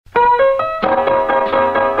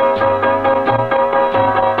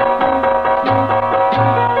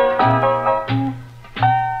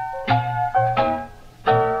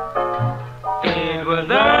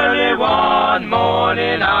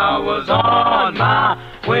on my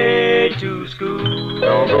way to school.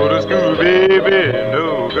 Don't go to school, baby,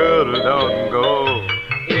 no girl, don't go.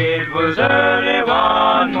 It was early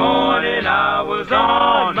one morning, I was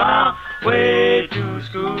on my way to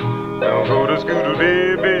school. Don't go to school,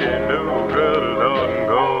 baby, no girl, don't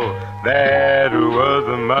go. That was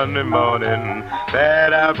a Monday morning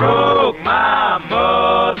that I broke My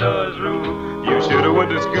mother's rule. You should've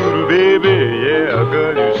went to school, baby, yeah,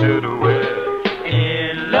 girl, you should've went.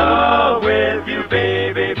 In love with you,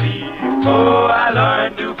 baby, before I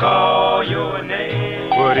learned to call your name.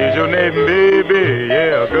 What is your name, baby?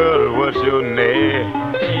 Yeah, girl, what's your name?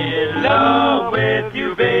 In love with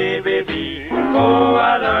you, baby, before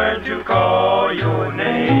I learned to call your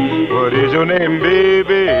name. What is your name,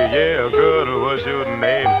 baby? Yeah, girl, what's your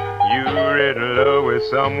name? You're in love with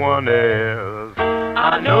someone else.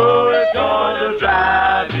 I know it's gonna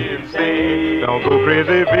drive you insane. Don't go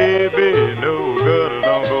crazy, baby. No, girl,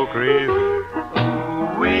 don't go crazy.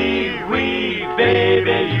 Ooh, wee,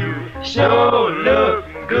 baby, you sure look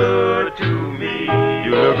good to me.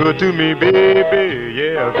 You look good to me, baby.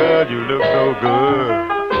 Yeah, girl, you look so good.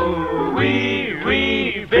 Ooh, wee,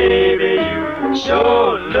 baby, you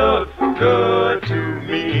sure look good to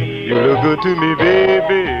me. You look good to me,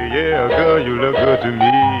 baby. Yeah, girl, you look good to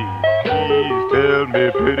me. Please tell me,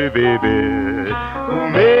 pretty baby, who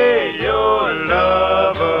made your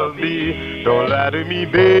love of me? Don't lie to me,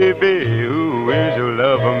 baby. Who is your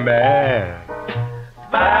lover, man?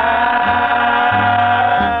 Bye,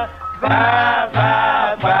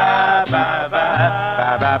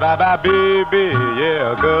 Bye, baby.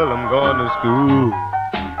 Yeah, girl, I'm going to school.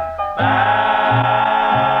 Bye,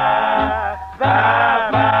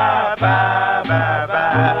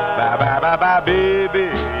 baby.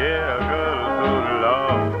 Yeah, girl, so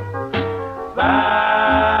long.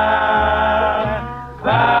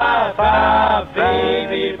 Bye,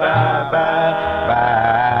 baby, bye.